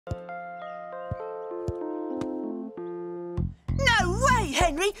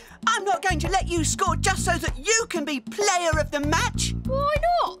Henry. I'm not going to let you score just so that you can be player of the match. Why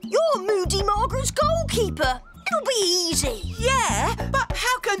not? You're Moody Margaret's goalkeeper. It'll be easy. Yeah, but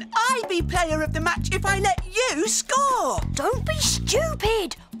how can I be player of the match if I let you score? Don't be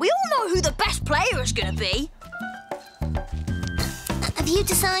stupid. We all know who the best player is going to be. Have you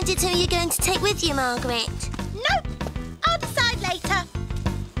decided who you're going to take with you, Margaret? Nope. I'll decide later.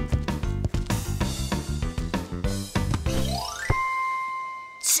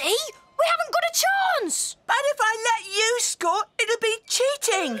 See? We haven't got a chance. But if I let you score, it'll be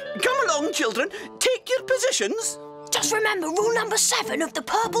cheating. Come along, children. Take your positions. Just remember rule number 7 of the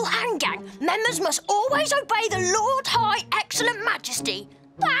Purple Hand Gang. Members must always obey the Lord High Excellent Majesty.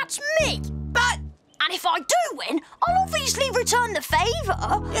 That's me. But... And if I do win, I'll obviously return the favour.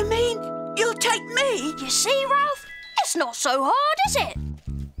 You mean you'll take me? You see, Ralph? It's not so hard, is it?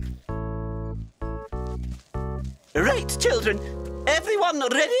 Right, children. Everyone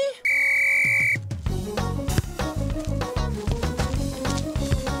ready?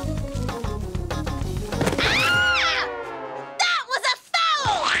 Ah! That was a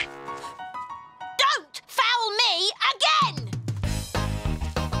foul! Don't foul me again!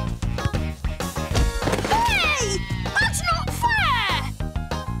 Hey! That's not fair!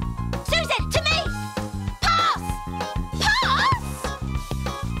 Susan, to me! Pass! Pass!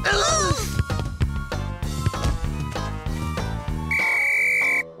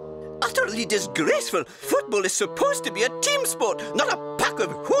 Utterly disgraceful. Football is supposed to be a team sport, not a pack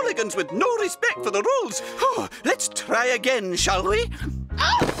of hooligans with no respect for the rules. Oh, let's try again, shall we?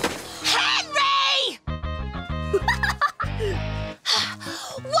 Oh! Henry!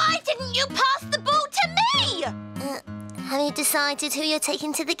 Why didn't you pass the ball to me? Have you decided who you're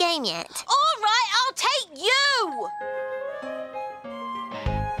taking to the game yet? All right, I'll take you.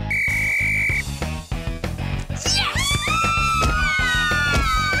 Yes!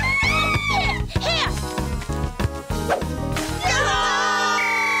 Here!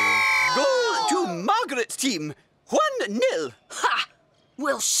 Goal to Margaret's team. 1-0. Ha!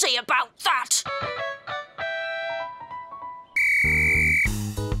 We'll see about that.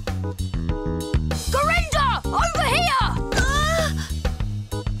 Dorinda! Over here!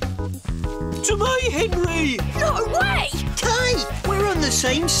 To my Henry! No way! Hey, we're on the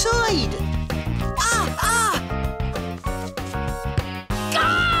same side.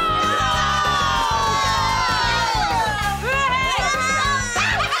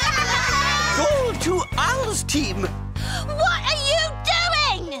 Goal to Al's team. What are you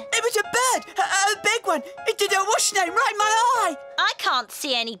doing? It was a bird, a big one. It did a whoosh name right in my eye. I can't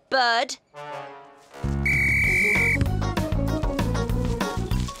see any bird.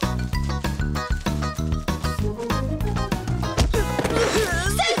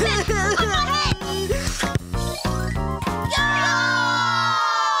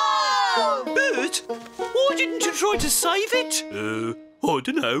 Bert, why didn't you try to save it? I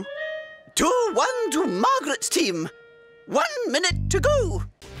don't know. 2-1 to Margaret's team. 1 minute to go.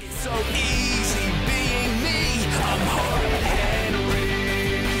 It's so easy being me. I'm Horrid Henry.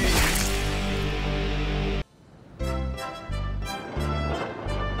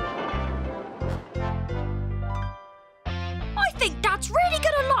 I think Dad's really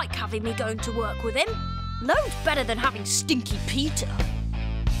going to like having me going to work with him. Loads better than having Stinky Peter.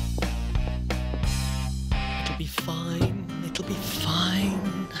 It'll be fine. It'll be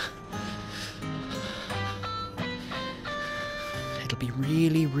fine. It'll be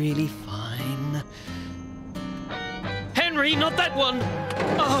really, really fine. Henry, not that one!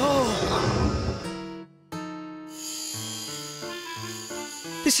 Oh!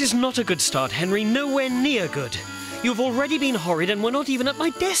 This is not a good start, Henry. Nowhere near good. You've already been horrid and we're not even at my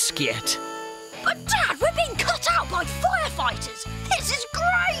desk yet. But Dad, we're being cut out by firefighters. This is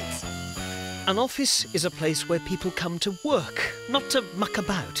great! An office is a place where people come to work, not to muck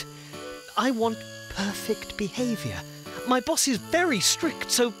about. I want perfect behaviour. My boss is very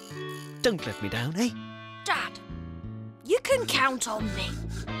strict, so don't let me down, eh? Dad, you can count on me.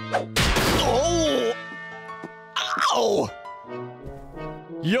 Oh! Ow!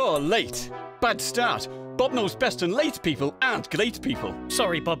 You're late. Bad start. Bob knows best on late people and great people.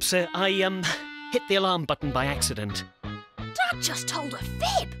 Sorry, Bob, sir. I, hit the alarm button by accident. Dad just told a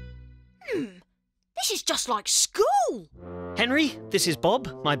fib. This is just like school. Henry, this is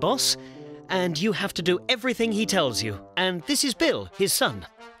Bob, my boss, and you have to do everything he tells you. And this is Bill, his son.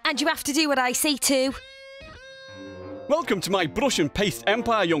 And you have to do what I say too. Welcome to my brush and paste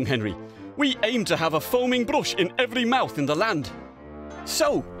empire, young Henry. We aim to have a foaming brush in every mouth in the land.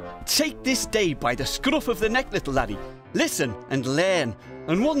 So, take this day by the scruff of the neck, little laddie. Listen and learn,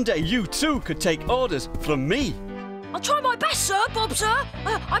 and one day you too could take orders from me. I'll try my best, sir, Bob, sir.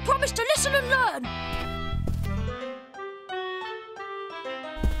 I promise to listen and learn.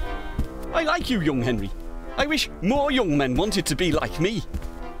 I like you, young Henry. I wish more young men wanted to be like me.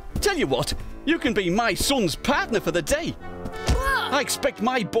 Tell you what, you can be my son's partner for the day. I expect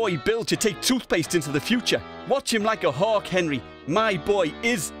my boy Bill to take toothpaste into the future. Watch him like a hawk, Henry. My boy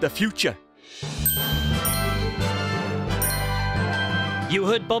is the future. You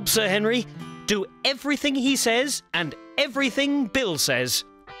heard Bob, Sir Henry. Do everything he says and everything Bill says.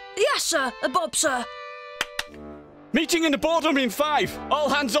 Yes, sir, Bob, sir. Meeting in the boardroom in 5. All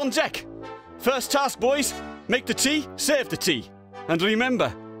hands on deck. First task, boys. Make the tea, save the tea. And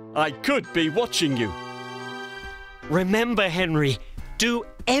remember, I could be watching you. Remember, Henry, do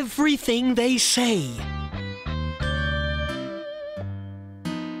everything they say.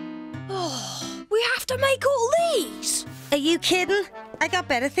 Oh, we have to make all these. Are you kidding? I got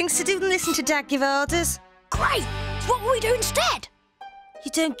better things to do than listen to Dad give orders. Great. What will we do instead?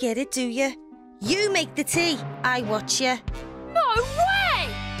 You don't get it, do you? You make the tea, I watch you. No way!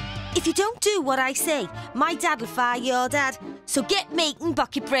 If you don't do what I say, my dad'll fire your dad. So get making,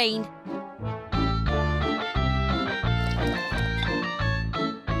 bucket brain.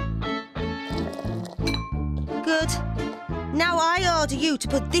 Good. Now I order you to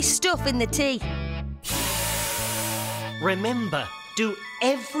put this stuff in the tea. Remember, do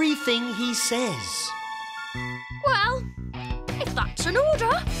everything he says. Well, if that's an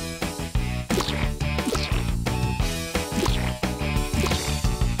order.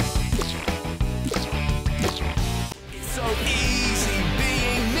 It's so easy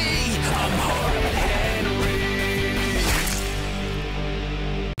being me. I'm Horrid Henry.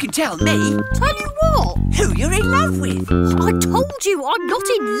 You can tell me Tell you what, who you're in love with. I told you I'm not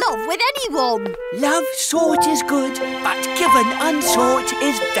in love with anyone. Love sought is good, but given unsought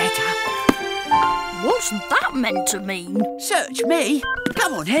is better. What's that meant to mean? Search me.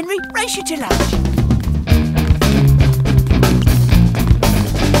 Come on, Henry, race you to lunch.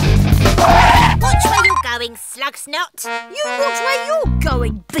 Watch where you're going, slug snot. You watch where you're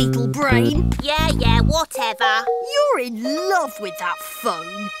going, beetle brain. Yeah, whatever. You're in love with that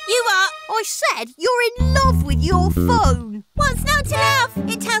phone. You are. I said you're in love with your phone. What's not to love?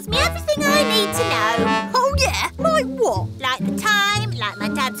 It tells me everything I need to know. Oh yeah? Like what? Like the time, like my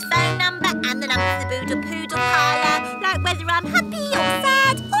dad's phone number and the number for the Boodle Poodle parlour, like whether I'm happy or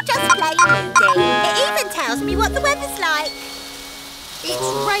sad or just plain moody. It even tells me what the weather's like. It's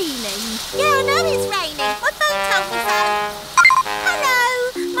raining. Yeah, I know it's raining. My phone told me so.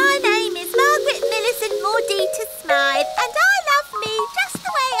 Hello, my name is Margaret Millicent Mordita Smythe, and I love me just the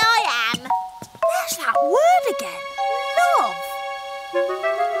way I am. There's that word again. Love.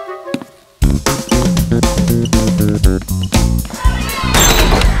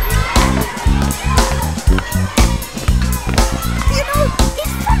 You know,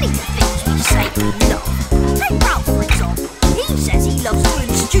 it's funny the things we say we love. Take Ralph, for example. He says he loves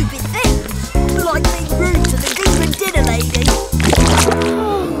doing stupid things, like being rude to the demon dinner lady.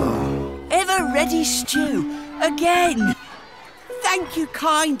 Ever ready stew. Again. Thank you,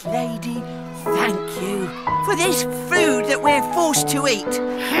 kind lady. Thank you for this food that we're forced to eat.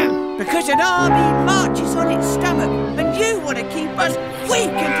 Because an army marches on its stomach and you want to keep us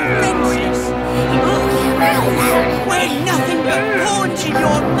weak and defenceless. We're nothing but pawns in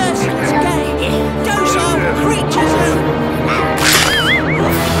your merciless game. Docile creatures who...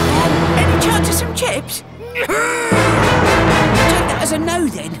 Any chance of some chips? Take that as a no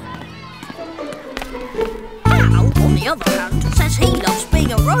then. Al, on the other hand, says he loves being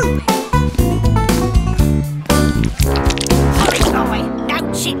aerobic. Horrid boy, no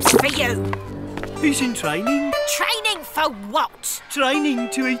chips for you. He's in training. Training for what? Training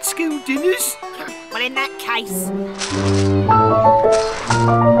to eat school dinners. Well, in that case...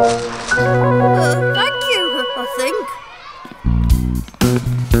 Thank you, I think.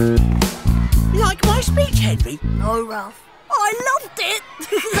 Like my speech, Henry? No, Ralph. I loved it.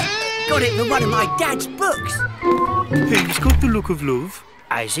 Got it from one of my dad's books. He's got the look of love.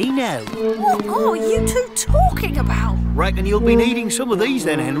 As he know. What are you two talking about? Reckon you'll be needing some of these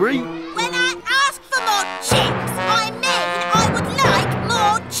then, Henry. When I ask for more chips, I mean I would like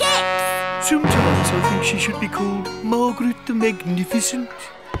more chips. Sometimes I think she should be called Margaret the Magnificent.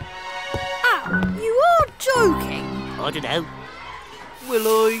 Al, you are joking. I don't know.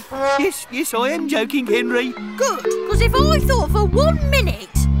 Well, Yes, I am joking, Henry. Good, because if I thought for 1 minute...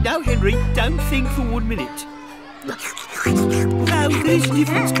 No, Henry, don't think for 1 minute. No, there's a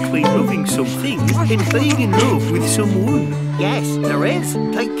difference between loving something and being in love with someone. Yes, there is.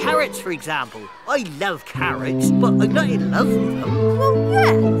 Take carrots, for example. I love carrots, but I'm not in love with them. Well,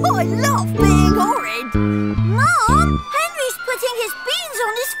 yeah, I love being horrid. Mom,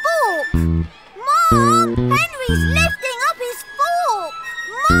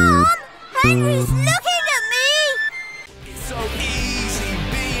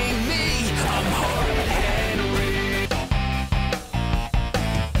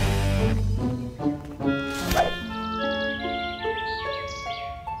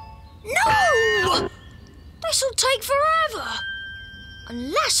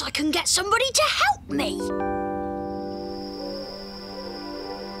 Unless I can get somebody to help me.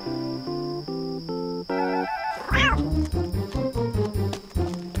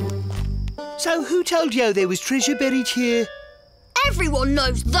 So who told you there was treasure buried here? Everyone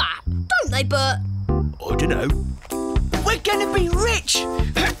knows that, don't they, Bert? I don't know. We're gonna be rich!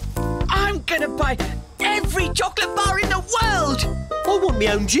 I'm gonna buy every chocolate bar in the world! I want my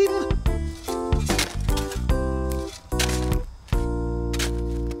own gym.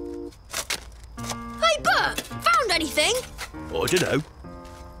 Hey, Bert, found anything? I don't know.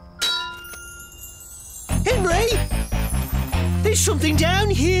 Henry! There's something down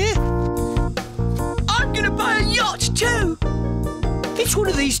here. I'm gonna buy a yacht too! It's one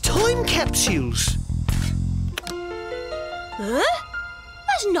of these time capsules. Huh?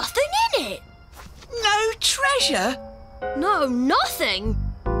 There's nothing in it. No treasure? No, nothing.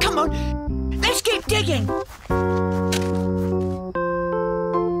 Come on, let's keep digging.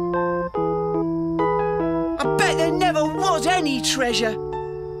 I bet there never was any treasure.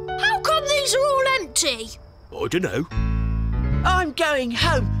 How come these are all empty? I don't know. I'm going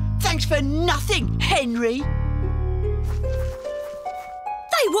home. Thanks for nothing, Henry.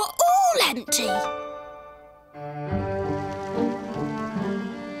 They were all empty.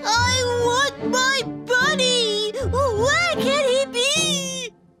 I want my bunny! Where can he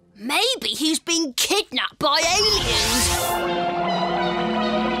be? Maybe he's been kidnapped by aliens.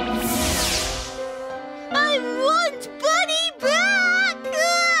 I want Bunny back!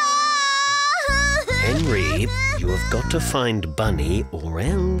 Henry, you have got to find Bunny or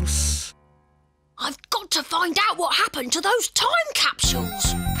else... I've got to find out what happened to those time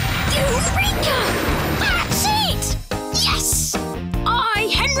capsules. Eureka! That's it! Yes! I,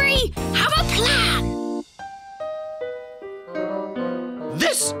 Henry, have a plan.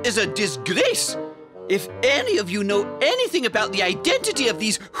 This is a disgrace. If any of you know anything about the identity of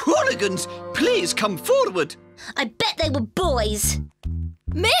these hooligans, please come forward. I bet they were boys.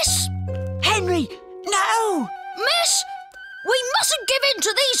 Miss? Henry, no! Miss? We mustn't give in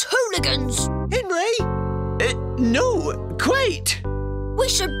to these hooligans. Henry! No, quite. We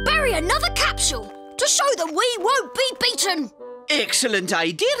should bury another capsule to show them we won't be beaten. Excellent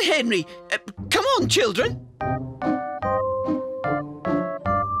idea, Henry. Come on, children.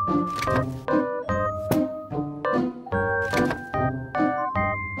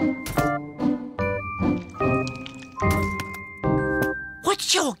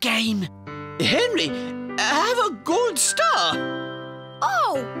 What's your game? Henry, have a gold star.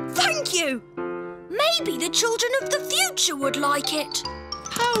 Oh, thank you. Maybe the children of the future would like it.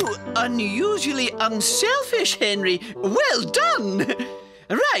 How unusually unselfish, Henry. Well done.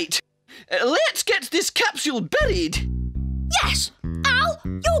 Right, let's get this capsule buried. Yes. Al,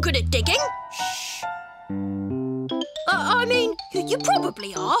 you're good at digging. Shh. I mean, you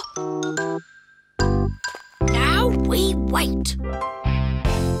probably are. Now we wait.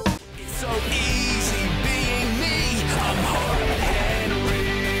 It's so easy being me. I'm Horrid Henry.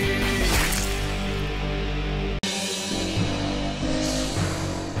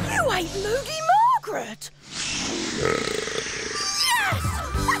 You ain't Moody Margaret. Yes!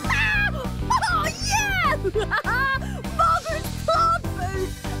 Oh, yeah! Margaret's plant food.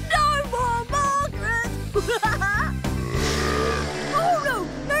 No more Margaret. Oh, no.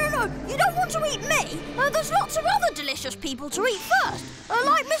 You don't want to eat me. There's lots of other delicious people to eat first,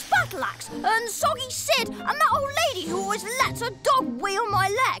 like Miss Battleaxe and Soggy Sid and that old lady who always lets her dog wheel my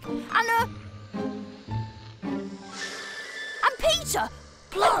leg, and Peter.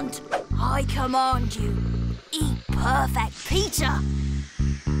 Plant, I command you. Eat perfect, Peter.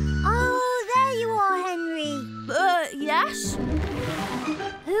 Oh, there you are, Henry. Yes?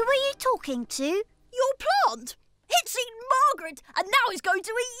 Who were you talking to? Your plant. It's eaten Margaret, and now it's going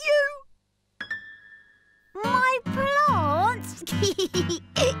to eat you. My plant?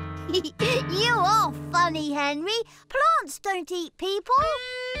 You are funny, Henry. Plants don't eat people.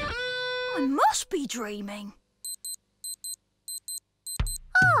 I must be dreaming.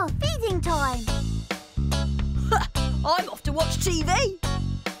 Oh, feeding time. I'm off to watch TV.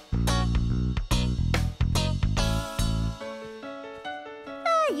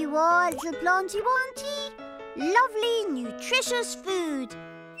 There you are, little planty-wanty. Lovely, nutritious food.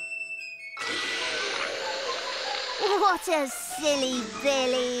 What a silly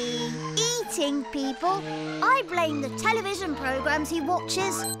Billy. Eating people. I blame the television programmes he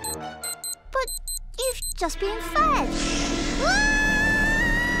watches. But you've just been fed.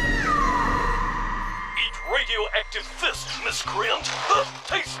 Eat radioactive fist, miscreant.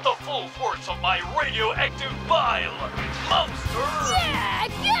 Taste the full force of my radioactive bile, monster. Yeah,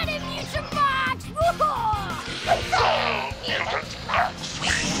 get him, Mutant Max! Mutant Max.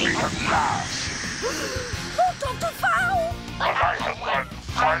 Oh, Dr. Fowl! But I have one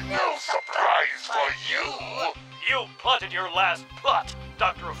final surprise for you. You plotted your last plot,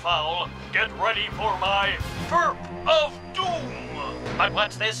 Dr. Fowl. Get ready for my Burp of Doom. But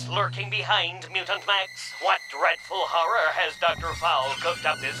what's this lurking behind, Mutant Max? What dreadful horror has Dr. Fowl cooked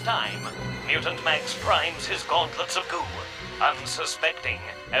up this time? Mutant Max primes his gauntlets of goo, unsuspecting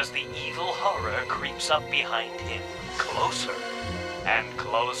as the evil horror creeps up behind him, closer and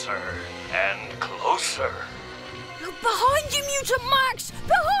closer and closer. Behind you, Mutant Max!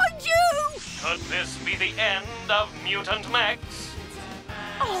 Behind you! Could this be the end of Mutant Max?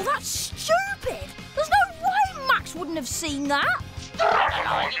 Oh, that's stupid! There's no way Max wouldn't have seen that! You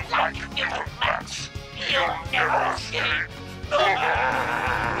like Mutant Max. You'll never escape.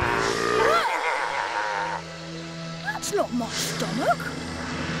 That's not my stomach.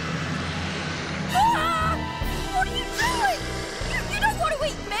 Ah! What are you doing? You don't want to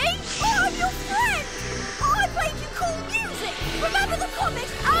eat me! I'm your friend! I played you cool music! Remember the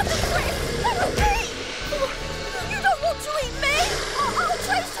comics and the crisps? They were me! You don't want to eat me! I'll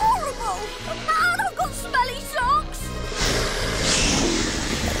taste horrible! And I've got smelly socks!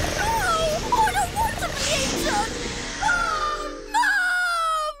 No! I don't want to be eaten!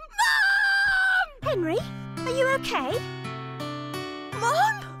 Mum! Henry, are you okay?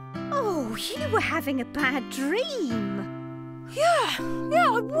 Mum? Oh, you were having a bad dream. Yeah,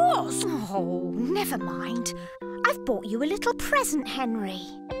 I was. Oh, never mind. I've bought you a little present, Henry.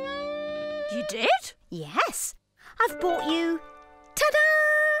 You did? Yes. I've bought you,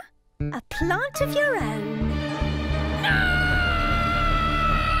 ta-da! A plant of your own.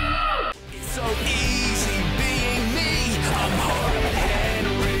 It's so easy being me. I'm Horrid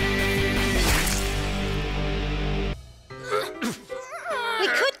We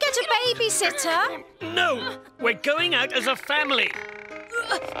could get a babysitter. No! We're going out as a family!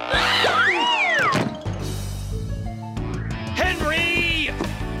 Henry!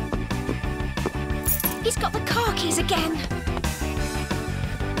 He's got the car keys again.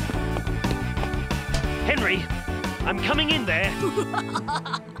 Henry, I'm coming in there.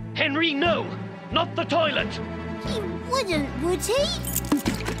 Henry, no! Not the toilet! He wouldn't, would he?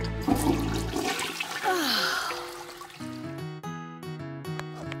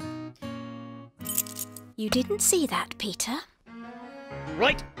 You didn't see that, Peter?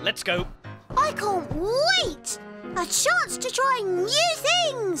 Right, let's go. I can't wait! A chance to try new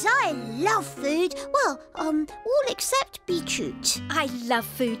things! I love food. Well, all except beetroot. I love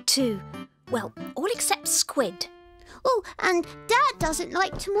food too. Well, all except squid. Oh, and Dad doesn't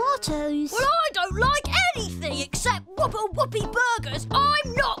like tomatoes. Well, I don't like anything except whoopie burgers.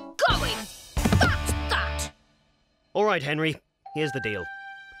 I'm not going. That's that. All right, Henry, here's the deal.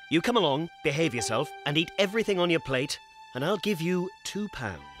 You come along, behave yourself, and eat everything on your plate, and I'll give you £2.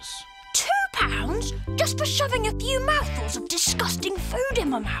 £2? Just for shoving a few mouthfuls of disgusting food in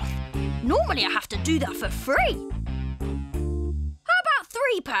my mouth. Normally I have to do that for free. How about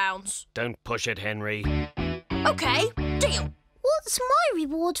 £3? Don't push it, Henry. OK, deal. What's my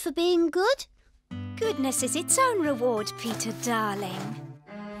reward for being good? Goodness is its own reward, Peter, darling.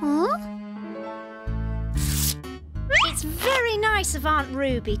 Huh? It's very nice of Aunt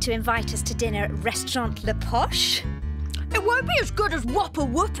Ruby to invite us to dinner at Restaurant Le Poche. It won't be as good as Whopper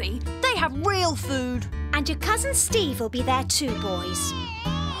Whoopie. They have real food. And your cousin Steve will be there too, boys.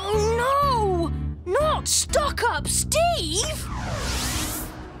 Oh, no! Not Stuck-Up Steve!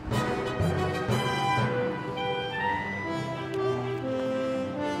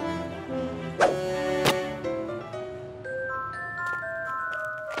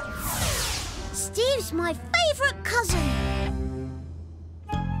 Steve's my favourite cousin.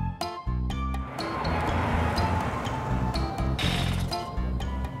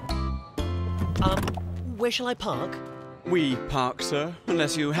 Where shall I park? We park, sir,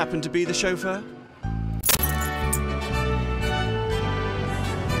 unless you happen to be the chauffeur.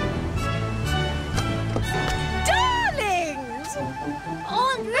 Darlings!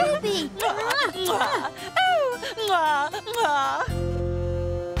 Aunt Ruby!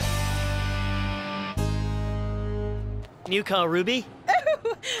 New car, Ruby?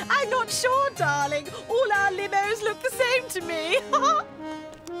 Oh, I'm not sure, darling. All our limos look the same to me.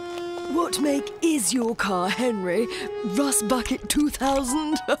 What make is your car, Henry? Rust Bucket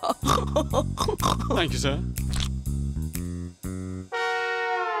 2000? Thank you, sir.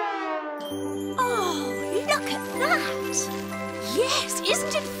 Oh, look at that! Yes,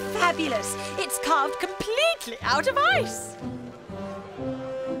 isn't it fabulous? It's carved completely out of ice.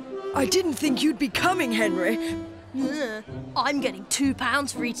 I didn't think you'd be coming, Henry. I'm getting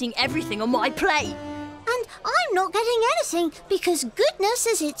 £2 for eating everything on my plate. And I'm not getting anything because goodness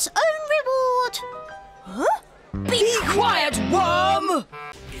is its own reward. Huh? Be quiet, worm!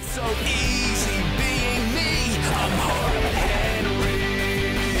 It's so easy being me. I'm Horrid Henry.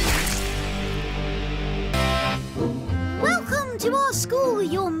 Welcome to our school,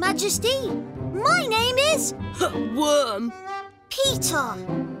 Your Majesty. My name is... Worm. Peter.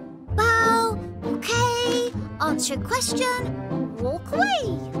 Bow, okay, answer a question, walk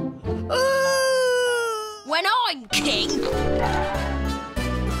away. When I'm king...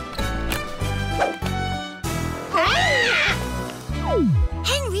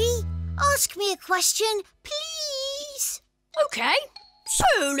 Henry, ask me a question, please. OK. So,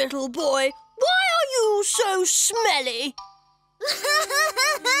 little boy, why are you so smelly?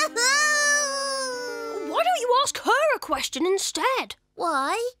 Why don't you ask her a question instead?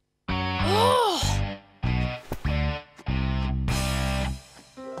 Why? Oh!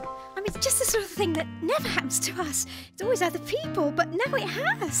 I mean, it's just the sort of thing that never happens to us. It's always other people, but now it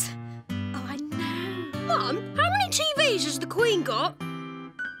has. Oh, I know. Mum, how many TVs has the Queen got?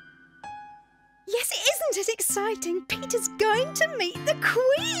 Yes, it isn't as exciting. Peter's going to meet the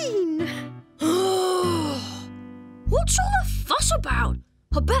Queen. What's all the fuss about?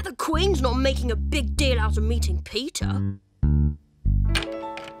 I bet the Queen's not making a big deal out of meeting Peter.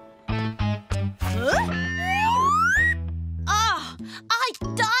 Oh, I'd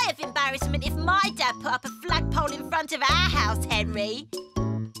die of embarrassment if my dad put up a flagpole in front of our house, Henry.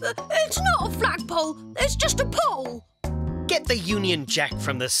 It's not a flagpole, it's just a pole. Get the Union Jack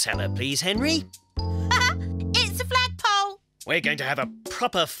from the cellar, please, Henry. It's a flagpole. We're going to have a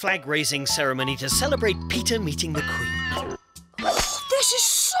proper flag-raising ceremony to celebrate Peter meeting the Queen. Oh, this is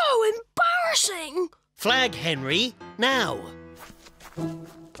so embarrassing. Flag, Henry, now.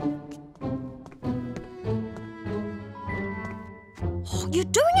 Oh, you're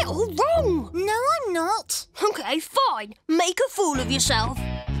doing it all wrong. No, I'm not. OK, fine. Make a fool of yourself.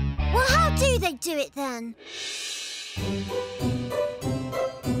 Well, how do they do it then?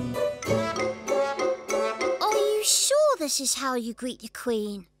 Are you sure this is how you greet the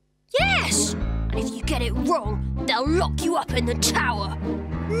Queen? Yes! And if you get it wrong, they'll lock you up in the tower.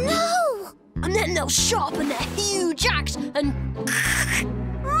 No! And then they'll sharpen their huge axe and...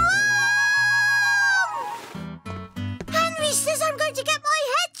 Henry says I'm going to get my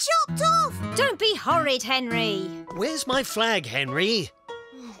head chopped off! Don't be horrid, Henry. Where's my flag, Henry?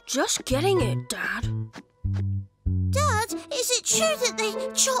 Just getting it, Dad. Dad, is it true that they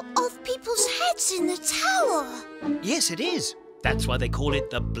chop off people's heads in the tower? Yes, it is. That's why they call it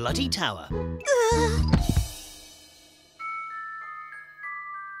the Bloody Tower.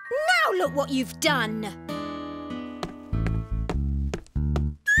 Now look what you've done.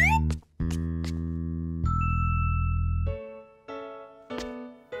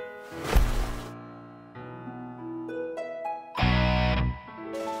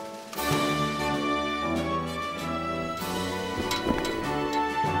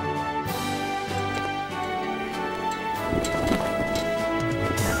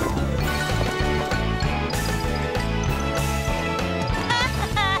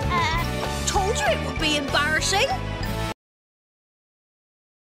 Told you it would be embarrassing.